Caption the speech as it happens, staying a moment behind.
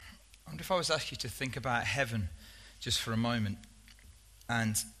wonder if I was to ask you to think about heaven just for a moment.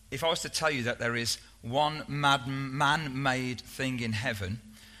 And if I was to tell you that there is one man-made thing in heaven,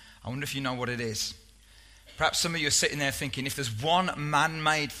 I wonder if you know what it is. Perhaps some of you are sitting there thinking, if there's one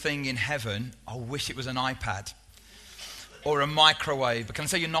man-made thing in heaven, I wish it was an iPad or a microwave. But can I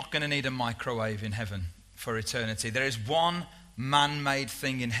say you're not going to need a microwave in heaven for eternity? There is one man-made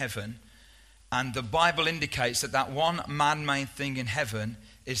thing in heaven, and the Bible indicates that that one man-made thing in heaven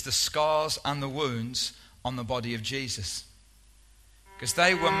is the scars and the wounds on the body of Jesus. Because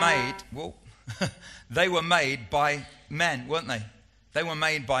they were made, they were made by men, weren't they? They were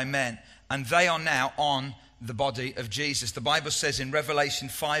made by men, and they are now on the body of Jesus. The Bible says in Revelation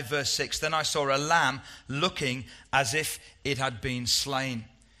 5 verse 6, then I saw a lamb looking as if it had been slain.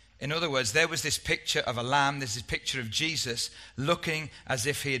 In other words, there was this picture of a lamb, there's this picture of Jesus looking as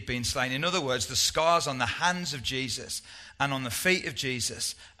if he had been slain. In other words, the scars on the hands of Jesus and on the feet of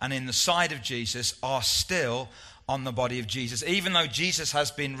Jesus and in the side of Jesus are still on the body of Jesus. Even though Jesus has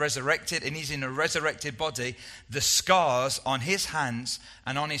been resurrected and he's in a resurrected body, the scars on his hands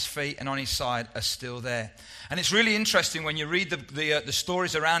and on his feet and on his side are still there. And it's really interesting when you read the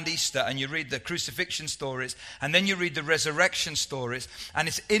stories around Easter, and you read the crucifixion stories, and then you read the resurrection stories, and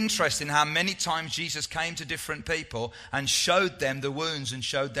it's interesting how many times Jesus came to different people and showed them the wounds and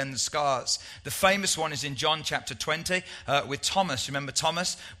showed them the scars. The famous one is in John chapter 20 with Thomas. Remember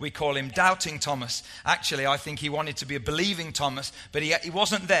Thomas? We call him Doubting Thomas. Actually, I think he wanted to be a believing Thomas, but he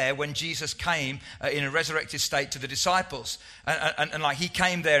wasn't there when Jesus came in a resurrected state to the disciples. And like he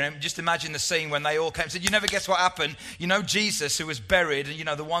came there, and just imagine the scene when they all came and said, you never guess what happened. You know Jesus who was buried, and you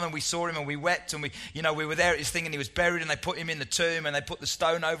know the one that we saw him and we wept and we were there at his thing, and he was buried and they put him in the tomb and they put the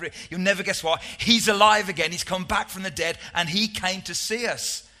stone over it. You'll never guess what. He's alive again. He's come back from the dead and he came to see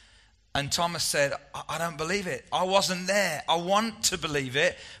us. And Thomas said, I don't believe it. I wasn't there. I want to believe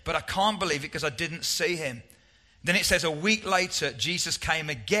it, but I can't believe it because I didn't see him. Then it says a week later, Jesus came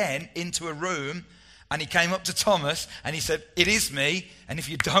again into a room, and he came up to Thomas and he said, it is me. And if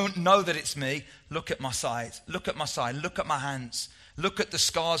you don't know that it's me, look at my side. Look at my side. Look at my hands. Look at the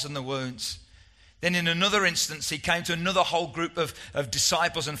scars and the wounds. Then in another instance, he came to another whole group of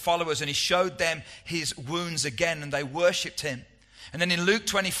disciples and followers, and he showed them his wounds again, and they worshipped him. And then in Luke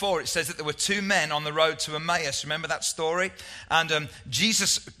 24, it says that there were two men on the road to Emmaus. Remember that story? And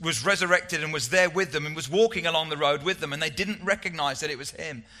Jesus was resurrected and was there with them and was walking along the road with them, and they didn't recognize that it was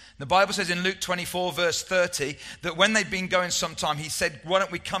him. The Bible says in Luke 24, verse 30, that when they'd been going some time, he said, why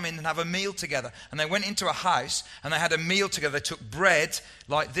don't we come in and have a meal together? And they went into a house and they had a meal together. They took bread,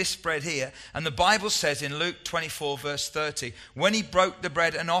 like this bread here. And the Bible says in Luke 24, verse 30, when he broke the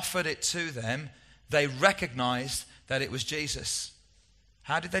bread and offered it to them, they recognized that it was Jesus.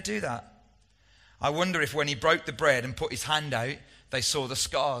 How did they do that? I wonder if when he broke the bread and put his hand out, they saw the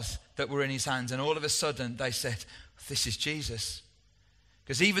scars that were in his hands, and all of a sudden they said, this is Jesus.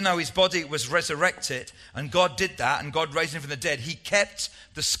 Because even though his body was resurrected, and God did that, and God raised him from the dead, he kept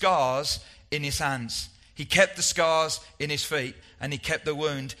the scars in his hands. He kept the scars in his feet, and he kept the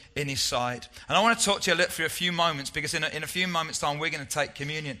wound in his side. And I want to talk to you for a few moments, because in a few moments' time we're going to take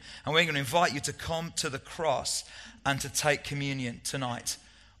communion, and we're going to invite you to come to the cross and to take communion tonight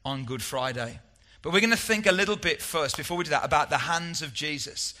on Good Friday. But we're going to think a little bit first, before we do that, about the hands of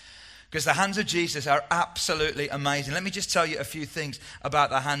Jesus. Because the hands of Jesus are absolutely amazing. Let me just tell you a few things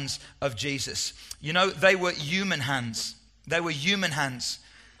about the hands of Jesus. You know, they were human hands. They were human hands.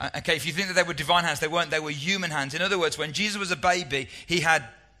 Okay, if you think that they were divine hands, they weren't. They were human hands. In other words, when Jesus was a baby, he had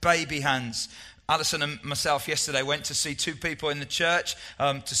baby hands. Alison and myself yesterday went to see two people in the church,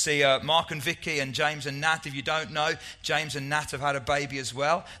 to see Mark and Vicky and James and Nat. If you don't know, James and Nat have had a baby as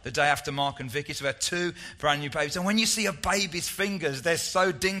well, the day after Mark and Vicky. So we had two brand new babies. And when you see a baby's fingers, they're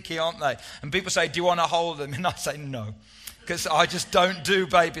so dinky, aren't they? And people say, do you want to hold them? And I say, no. Because I just don't do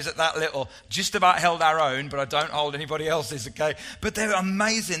babies at that little. Just about held our own, but I don't hold anybody else's, okay? But they're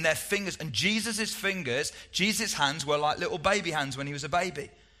amazing, their fingers. And Jesus' fingers, Jesus' hands were like little baby hands when he was a baby.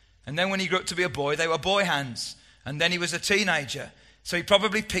 And then when he grew up to be a boy, they were boy hands. And then he was a teenager. So he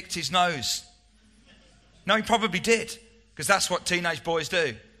probably picked his nose. No, he probably did. Because that's what teenage boys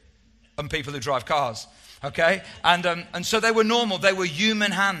do. And people who drive cars. Okay? And so they were normal. They were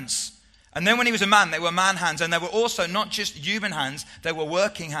human hands. And then when he was a man, they were man hands. And they were also not just human hands, they were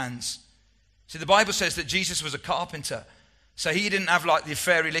working hands. See, the Bible says that Jesus was a carpenter. So he didn't have like the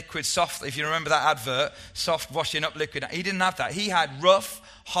fairy liquid soft, if you remember that advert, soft washing up liquid. He didn't have that. He had rough,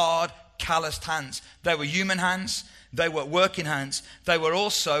 hard, calloused hands. They were human hands. They were working hands. They were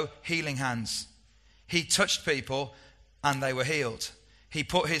also healing hands. He touched people and they were healed. He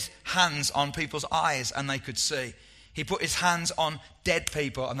put his hands on people's eyes and they could see. He put his hands on dead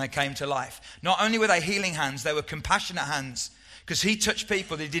people and they came to life. Not only were they healing hands, they were compassionate hands, because he touched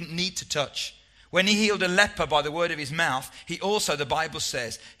people that he didn't need to touch. When he healed a leper by the word of his mouth, he also, the Bible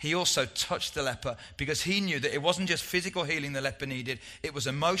says, he also touched the leper, because he knew that it wasn't just physical healing the leper needed, it was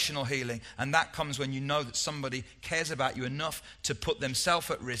emotional healing. And that comes when you know that somebody cares about you enough to put themselves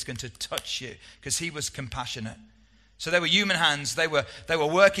at risk and to touch you, because he was compassionate. So they were human hands, they were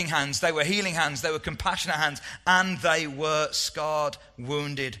working hands, they were healing hands, they were compassionate hands, and they were scarred,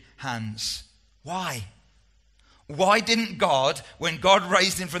 wounded hands. Why? Why didn't God, when God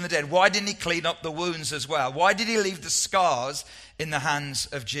raised him from the dead, why didn't he clean up the wounds as well? Why did he leave the scars in the hands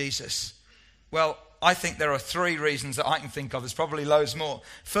of Jesus? Well, I think there are 3 reasons that I can think of. There's probably loads more.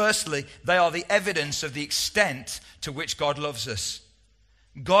 Firstly, they are the evidence of the extent to which God loves us.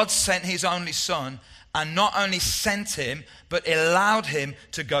 God sent his only son, and not only sent him, but allowed him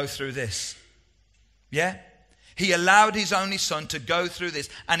to go through this. Yeah? He allowed his only son to go through this,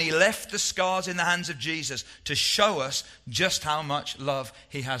 and he left the scars in the hands of Jesus to show us just how much love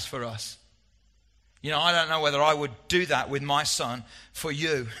he has for us. You know, I don't know whether I would do that with my son for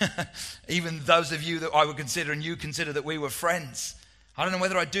you. Even those of you that I would consider and you consider that we were friends. I don't know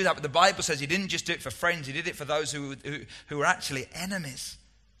whether I'd do that, but the Bible says he didn't just do it for friends, he did it for those who were actually enemies.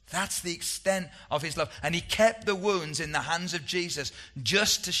 That's the extent of his love. And he kept the wounds in the hands of Jesus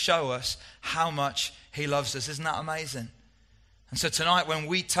just to show us how much he loves us. Isn't that amazing? And so tonight when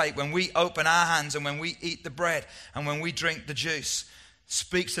we open our hands and when we eat the bread and when we drink the juice,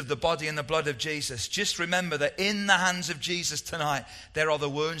 speaks of the body and the blood of Jesus. Just remember that in the hands of Jesus tonight, there are the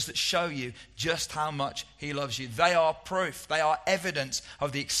wounds that show you just how much he loves you. They are proof. They are evidence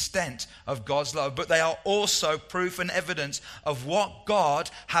of the extent of God's love. But they are also proof and evidence of what God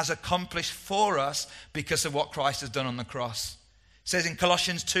has accomplished for us because of what Christ has done on the cross. It says in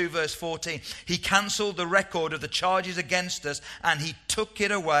Colossians 2 verse 14, he cancelled the record of the charges against us and he took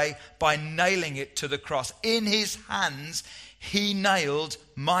it away by nailing it to the cross. In his hands, he nailed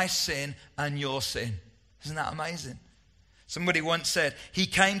my sin and your sin. Isn't that amazing? Somebody once said, he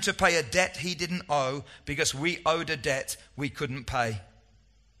came to pay a debt he didn't owe because we owed a debt we couldn't pay.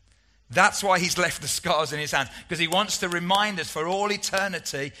 That's why he's left the scars in his hands, because he wants to remind us for all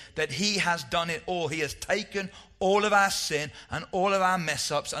eternity that he has done it all. He has taken all of our sin and all of our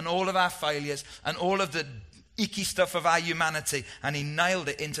mess ups and all of our failures and all of the icky stuff of our humanity, and he nailed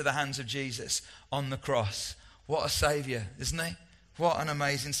it into the hands of Jesus on the cross. What a saviour, isn't he? What an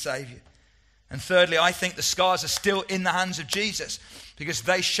amazing saviour. And thirdly, I think the scars are still in the hands of Jesus because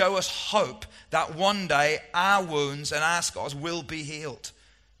they show us hope that one day our wounds and our scars will be healed.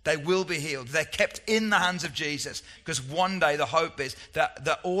 They will be healed. They're kept in the hands of Jesus because one day the hope is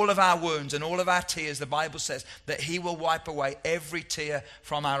that all of our wounds and all of our tears, the Bible says, that he will wipe away every tear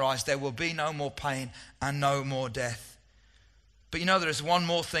from our eyes. There will be no more pain and no more death. But you know, there is one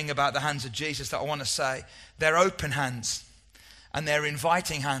more thing about the hands of Jesus that I want to say. They're open hands and they're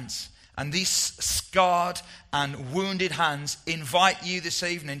inviting hands. And these scarred and wounded hands invite you this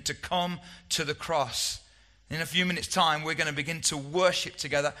evening to come to the cross. In a few minutes' time, we're going to begin to worship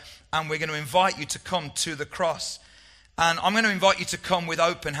together and we're going to invite you to come to the cross. And I'm going to invite you to come with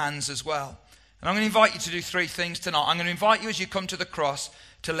open hands as well. And I'm going to invite you to do 3 things tonight. I'm going to invite you as you come to the cross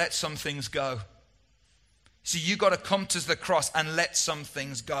to let some things go. So you've got to come to the cross and let some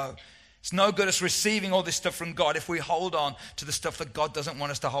things go. It's no good us receiving all this stuff from God if we hold on to the stuff that God doesn't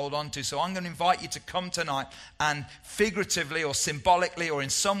want us to hold on to. So I'm going to invite you to come tonight and figuratively or symbolically or in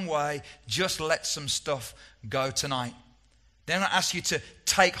some way, just let some stuff go tonight. Then I ask you to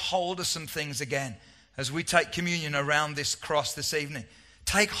take hold of some things again as we take communion around this cross this evening.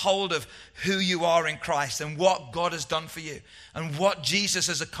 Take hold of who you are in Christ and what God has done for you and what Jesus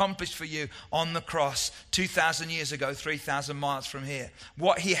has accomplished for you on the cross 2,000 years ago, 3,000 miles from here.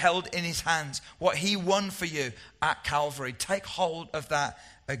 What he held in his hands, what he won for you at Calvary. Take hold of that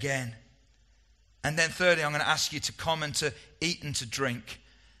again. And then thirdly, I'm going to ask you to come and to eat and to drink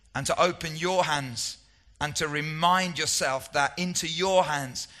and to open your hands and to remind yourself that into your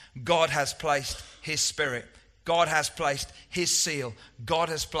hands, God has placed his Spirit. God has placed his seal. God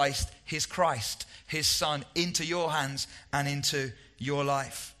has placed his Christ, his Son, into your hands and into your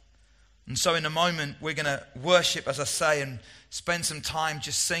life. And so in a moment, we're going to worship, as I say, and spend some time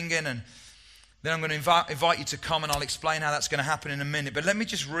just singing. And then I'm going to invite you to come, and I'll explain how that's going to happen in a minute. But let me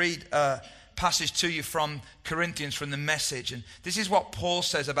just read a passage to you from Corinthians, from the Message. And this is what Paul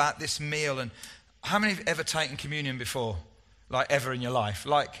says about this meal. And how many have ever taken communion before? Like ever in your life?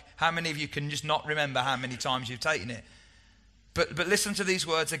 Like how many of you can just not remember how many times you've taken it? But listen to these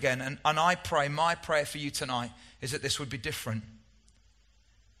words again. And I pray, my prayer for you tonight is that this would be different.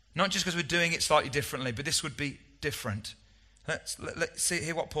 Not just because we're doing it slightly differently, but this would be different. Let's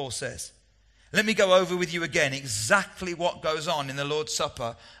hear what Paul says. Let me go over with you again exactly what goes on in the Lord's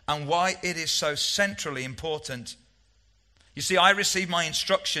Supper and why it is so centrally important. You see, I received my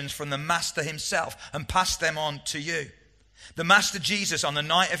instructions from the Master himself and passed them on to you. The Master Jesus, on the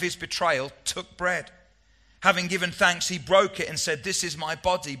night of his betrayal, took bread. Having given thanks, he broke it and said, "This is my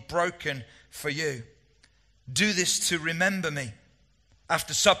body broken for you. Do this to remember me."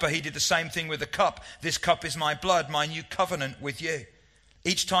 After supper, he did the same thing with the cup. "This cup is my blood, my new covenant with you.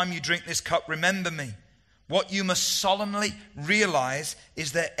 Each time you drink this cup, remember me." What you must solemnly realize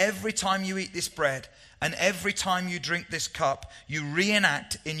is that every time you eat this bread and every time you drink this cup, you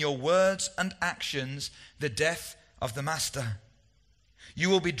reenact in your words and actions the death of the Master. You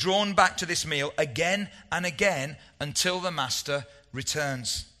will be drawn back to this meal again and again until the Master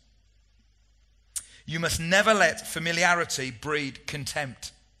returns. You must never let familiarity breed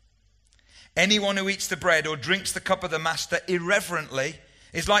contempt. Anyone who eats the bread or drinks the cup of the Master irreverently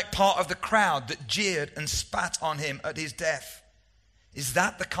is like part of the crowd that jeered and spat on him at his death. Is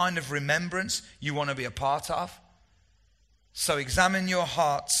that the kind of remembrance you want to be a part of? So examine your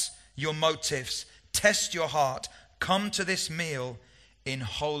hearts, your motives, test your heart. Come to this meal in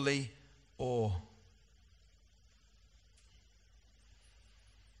holy awe.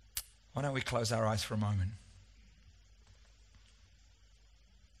 Why don't we close our eyes for a moment?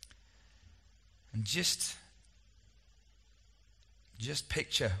 And just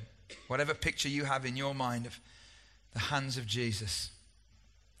picture, whatever picture you have in your mind of the hands of Jesus.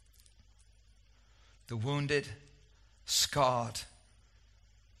 The wounded, scarred,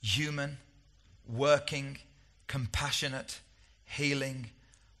 human, working, compassionate, healing,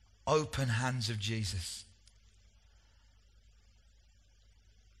 open hands of Jesus.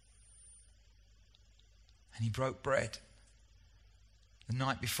 And he broke bread the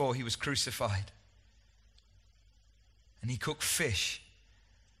night before he was crucified. And he cooked fish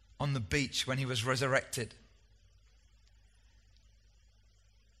on the beach when he was resurrected.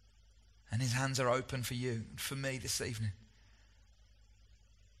 And his hands are open for you and for me this evening.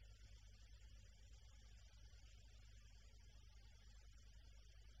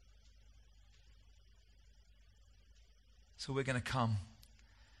 So we're going to come.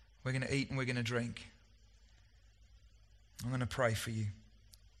 We're going to eat and we're going to drink. I'm going to pray for you.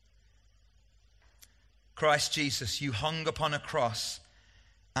 Christ Jesus, you hung upon a cross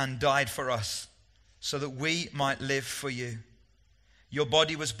and died for us so that we might live for you. Your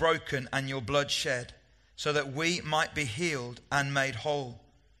body was broken and your blood shed so that we might be healed and made whole.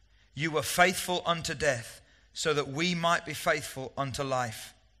 You were faithful unto death so that we might be faithful unto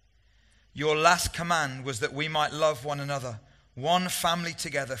life. Your last command was that we might love one another, one family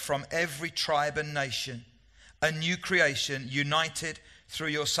together from every tribe and nation, a new creation united through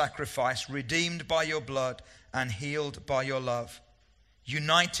your sacrifice, redeemed by your blood and healed by your love.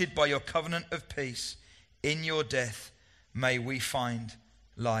 United by your covenant of peace, in your death may we find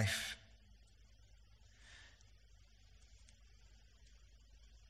life.